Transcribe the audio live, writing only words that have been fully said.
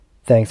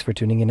Thanks for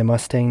tuning in to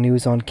Mustang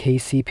News on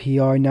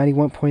KCPR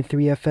 91.3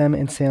 FM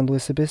in San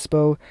Luis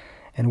Obispo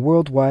and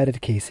worldwide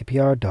at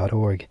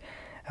kcpr.org.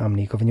 I'm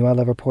Nico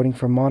Vinuela reporting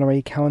from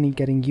Monterey County,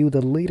 getting you the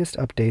latest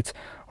updates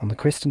on the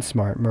Kristen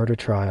Smart murder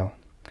trial.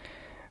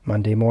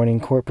 Monday morning,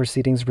 court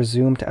proceedings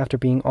resumed after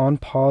being on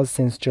pause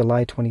since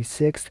July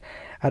 26th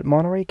at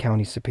Monterey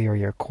County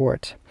Superior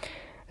Court.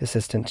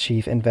 Assistant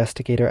Chief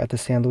Investigator at the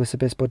San Luis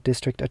Obispo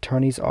District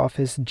Attorney's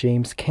Office,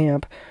 James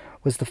Camp,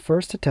 was the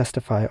first to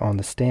testify on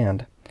the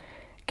stand.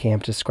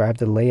 Camp described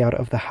the layout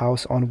of the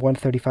house on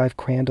 135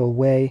 Crandall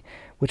Way,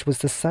 which was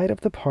the site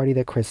of the party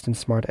that Kristen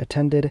Smart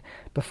attended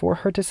before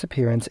her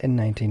disappearance in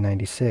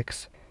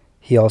 1996.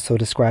 He also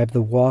described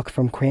the walk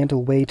from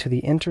Crandall Way to the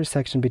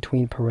intersection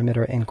between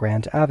Perimeter and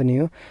Grant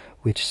Avenue,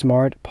 which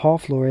Smart, Paul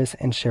Flores,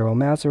 and Cheryl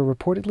Mazur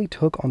reportedly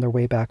took on their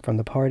way back from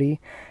the party,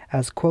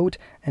 as, quote,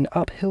 an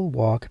uphill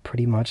walk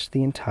pretty much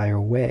the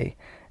entire way,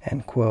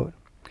 end quote.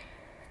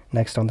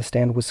 Next on the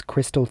stand was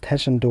Crystal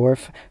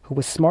Teschendorf, who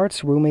was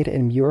Smart's roommate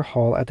in Muir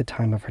Hall at the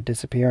time of her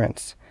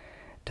disappearance.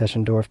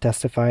 Teschendorf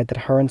testified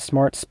that her and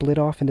Smart split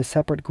off into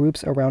separate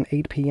groups around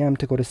 8 p.m.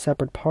 to go to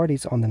separate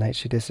parties on the night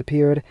she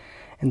disappeared,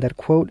 and that,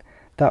 quote,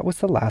 that was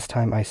the last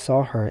time I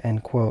saw her,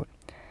 end quote.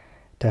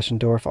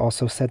 Teschendorf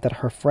also said that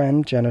her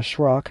friend, Jenna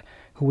Schrock,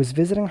 who was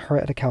visiting her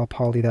at a Cal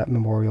Poly that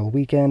Memorial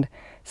weekend,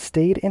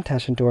 stayed in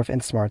Teschendorf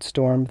and Smart's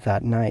dorm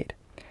that night.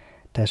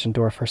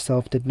 Teschendorf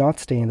herself did not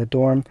stay in the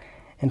dorm,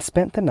 and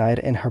spent the night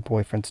in her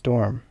boyfriend's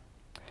dorm.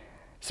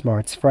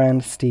 Smart's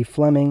friend, Steve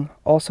Fleming,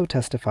 also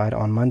testified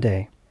on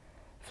Monday.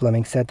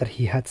 Fleming said that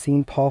he had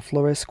seen Paul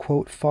Flores,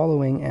 quote,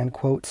 following, and,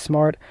 quote,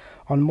 Smart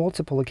on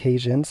multiple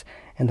occasions,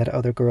 and that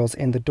other girls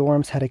in the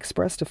dorms had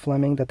expressed to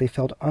Fleming that they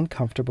felt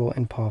uncomfortable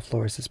in Paul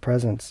Flores'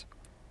 presence.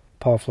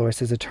 Paul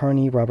Flores'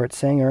 attorney, Robert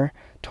Sanger,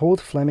 told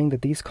Fleming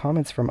that these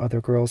comments from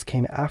other girls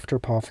came after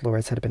Paul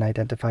Flores had been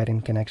identified in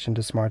connection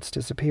to Smart's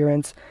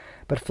disappearance,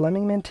 but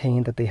Fleming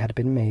maintained that they had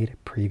been made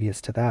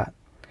previous to that.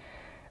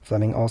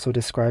 Fleming also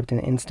described an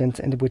instance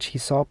in which he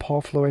saw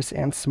Paul Flores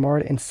and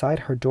Smart inside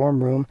her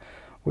dorm room,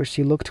 where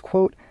she looked,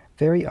 quote,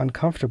 very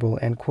uncomfortable,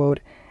 end quote,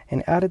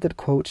 and added that,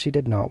 quote, she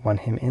did not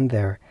want him in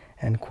there,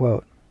 end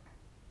quote.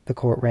 The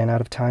court ran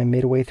out of time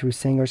midway through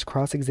Sanger's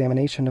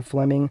cross-examination of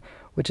Fleming,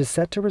 which is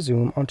set to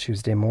resume on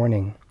Tuesday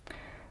morning.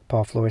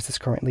 Paul Flores is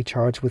currently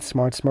charged with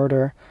Smart's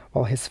murder,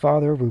 while his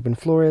father, Ruben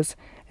Flores,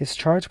 is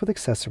charged with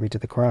accessory to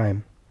the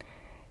crime.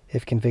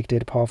 If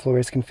convicted, Paul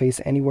Flores can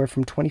face anywhere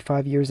from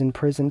 25 years in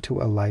prison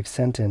to a life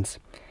sentence.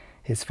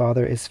 His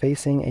father is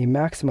facing a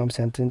maximum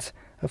sentence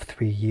of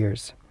 3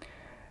 years.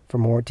 For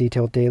more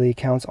detailed daily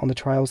accounts on the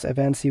trial's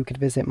events, you can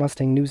visit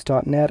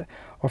mustangnews.net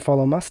or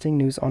follow Mustang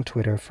News on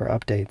Twitter for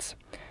updates.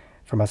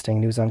 For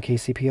Mustang News on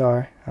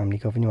KCPR, I'm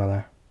Nico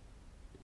Vinuela.